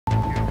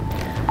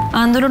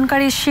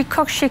আন্দোলনকারী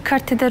শিক্ষক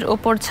শিক্ষার্থীদের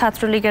উপর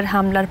ছাত্রলীগের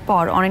হামলার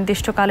পর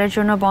অনির্দিষ্টকালের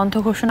জন্য বন্ধ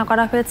ঘোষণা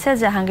করা হয়েছে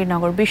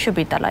জাহাঙ্গীরনগর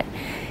বিশ্ববিদ্যালয়।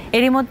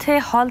 এরই মধ্যে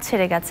হল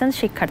ছেড়ে গেছেন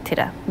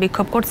শিক্ষার্থীরা,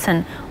 বিক্ষোভ করছেন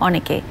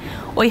অনেকে।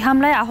 ওই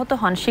হামলায় আহত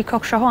হন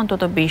শিক্ষক সহ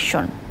অন্তত 20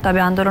 জন। তবে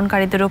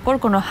আন্দোলনকারীদের উপর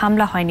কোনো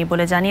হামলা হয়নি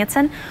বলে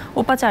জানিয়েছেন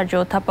উপাচার্য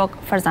অধ্যাপক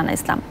ফারজানা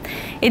ইসলাম।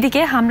 এদিকে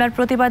হামলার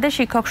প্রতিবাদে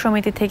শিক্ষক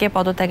সমিতি থেকে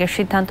পদত্যাগের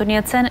সিদ্ধান্ত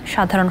নিয়েছেন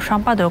সাধারণ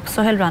সম্পাদক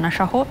সোহেল রানা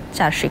সহ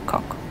 4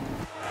 শিক্ষক।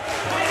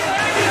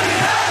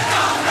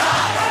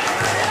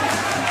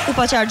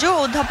 উপাচার্য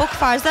অধ্যাপক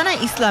ফারজানা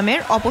ইসলামের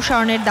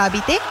অপসারণের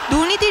দাবিতে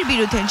দুর্নীতির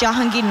বিরুদ্ধে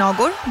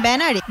জাহাঙ্গীরনগর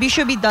ব্যানারে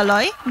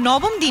বিশ্ববিদ্যালয়ে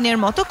নবম দিনের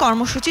মতো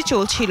কর্মসূচি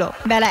চলছিল।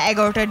 বেলা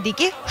 11টার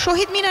দিকে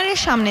শহীদ মিনারের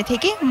সামনে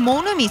থেকে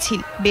মৌন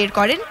মিছিল বের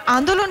করেন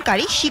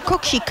আন্দোলনকারী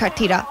শিক্ষক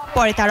শিক্ষার্থীরা।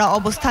 পরে তারা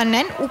অবস্থান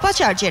নেন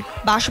উপাচার্যের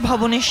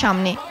বাসভবনের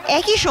সামনে।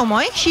 একই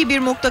সময়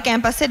শিবির মুক্ত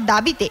ক্যাম্পাসের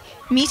দাবিতে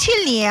মিছিল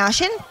নিয়ে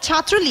আসেন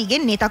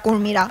ছাত্রলীগের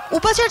নেতাকর্মীরা।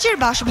 উপাচার্যের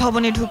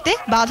বাসভবনে ঢুকতে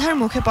বাধার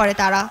মুখে পড়ে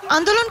তারা।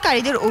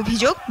 আন্দোলনকারীদের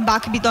অভিযোগ,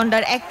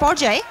 বাকবিতণ্ডার এক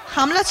পর্যায়ে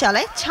হামলা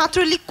চালায়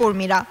ছাত্রলীগ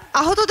কর্মীরা।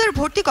 আহতদের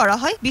ভর্তি করা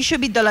হয়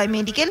বিশ্ববিদ্যালয়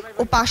মেডিকেল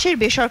ও পাশের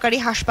বেসরকারি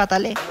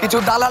হাসপাতালে। কিছু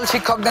দালাল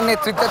শিক্ষকদের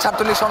নেতৃত্বে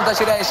ছাত্রলীগ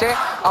সন্ত্রাসীরা এসে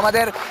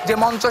আমাদের যে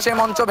মঞ্চ, সেই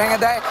মঞ্চ ভেঙে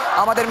দেয়,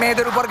 আমাদের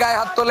মেয়েদের উপর গায়ে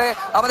হাত তোলে,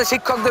 আমাদের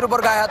শিক্ষকদের উপর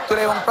গায়ে হাত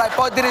তোলে এবং প্রায়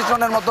 35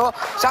 জনের মতো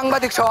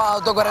সাংবাদিক সহ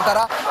আহত করে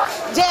তারা।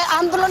 যে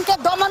আন্দোলনকে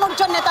দমানোর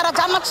জন্য তারা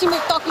জামাত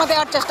শিবির তকমা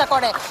দেওয়ার চেষ্টা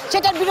করে,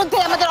 সেটার বিরুদ্ধে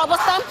আমাদের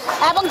অবস্থান।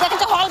 এবং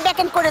দেখেছে হল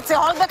ভ্যাকেন্ট করেছে,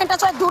 হল ভ্যাকেন্ট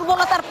আসলে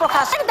দুর্বলতার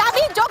প্রকাশ।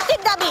 দাবি, যৌক্তিক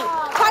দাবি,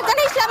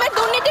 ফারজানা ইসলামের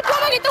দুর্নীতি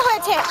প্রমাণিত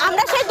হয়েছে।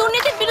 আমরা সেই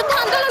দুর্নীতির বিরুদ্ধে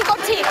আন্দোলন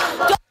করছি।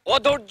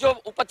 অধৈর্য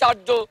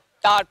উপাচার্য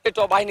তার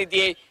পেটো বাহিনী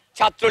দিয়ে,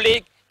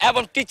 ছাত্রলীগ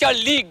এবং টিচার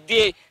লীগ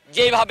দিয়ে,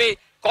 যেভাবে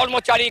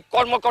কর্মচারী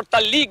কর্মকর্তা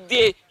লীগ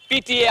দিয়ে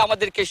পিটিয়ে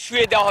আমাদেরকে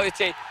শুয়ে দেওয়া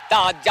হয়েছে, তা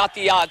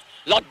জাতি আজ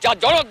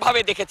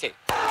লজ্জাজনকভাবে দেখেছে।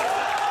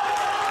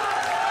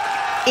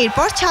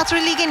 এরপর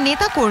ছাত্রলীগের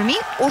নেতাকর্মী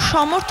ও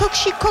সমর্থক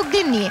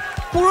শিক্ষকদের নিয়ে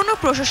পুরনো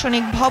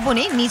প্রশাসনিক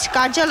ভবনে নিজ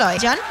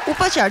কার্যালয়ে যান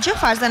উপাচার্য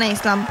ফারজানা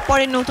ইসলাম।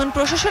 পরে নতুন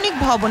প্রশাসনিক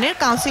ভবনের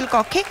কাউন্সিল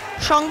কক্ষে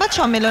সংবাদ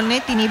সম্মেলনে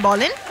তিনি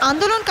বলেন,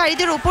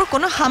 আন্দোলনকারীদের ওপর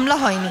কোনো হামলা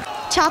হয়নি।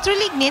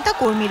 ছাত্রলীগ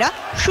নেতাকর্মীরা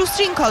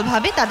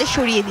সুশৃঙ্খলভাবে তাদের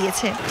সরিয়ে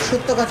দিয়েছে।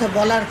 সত্য কথা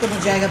বলার কোনো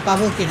জায়গা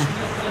পাবো কিনা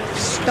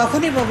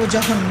তখনই পাবো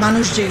যখন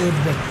মানুষ জেগে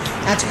উঠবে।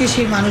 আজকে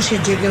সেই মানুষের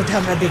জেগে ওঠা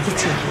আমরা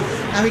দেখেছি।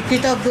 আমি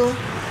কৃতজ্ঞ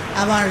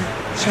আমার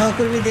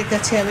সহকর্মীদের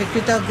কাছে, আমি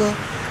কৃতজ্ঞ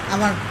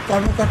আমার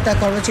কর্মকর্তা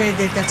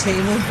কর্মচারীদের কাছে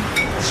এবং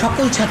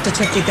সকল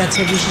ছাত্রছাত্রীর কাছে,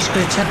 বিশেষ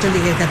করে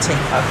ছাত্রলীগের কাছে।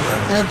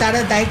 তারা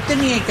দায়িত্ব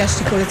নিয়ে এই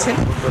কাজটি করেছেন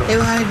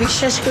এবং আমি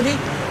বিশ্বাস করি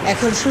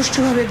এখন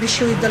সুষ্ঠুভাবে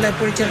বিশ্ববিদ্যালয়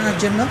পরিচালনার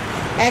জন্য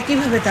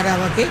একইভাবে তারা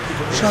আমাকে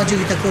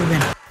সহযোগিতা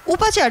করবেন।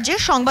 উপাচার্যের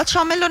সংবাদ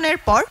সম্মেলনের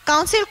পর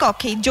কাউন্সিল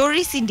কক্ষে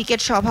জরুরি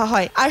সিন্ডিকেট সভা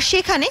হয়, আর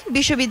সেখানে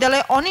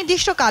বিশ্ববিদ্যালয়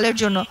অনির্দিষ্টকালের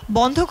জন্য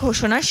বন্ধ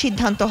ঘোষণার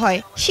সিদ্ধান্ত হয়।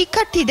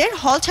 শিক্ষার্থীদের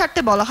হল ছাড়তে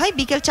বলা হয়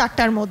বিকেল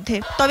 4টার মধ্যে।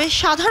 তবে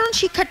সাধারণ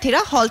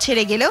শিক্ষার্থীরা হল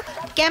ছেড়ে গেলেও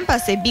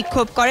ক্যাম্পাসে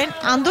বিক্ষোভ করেন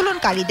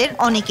আন্দোলনকারীদের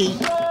অনেকেই।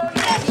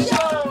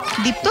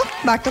 দীপ্ত,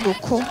 বার্তা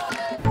কক্ষ।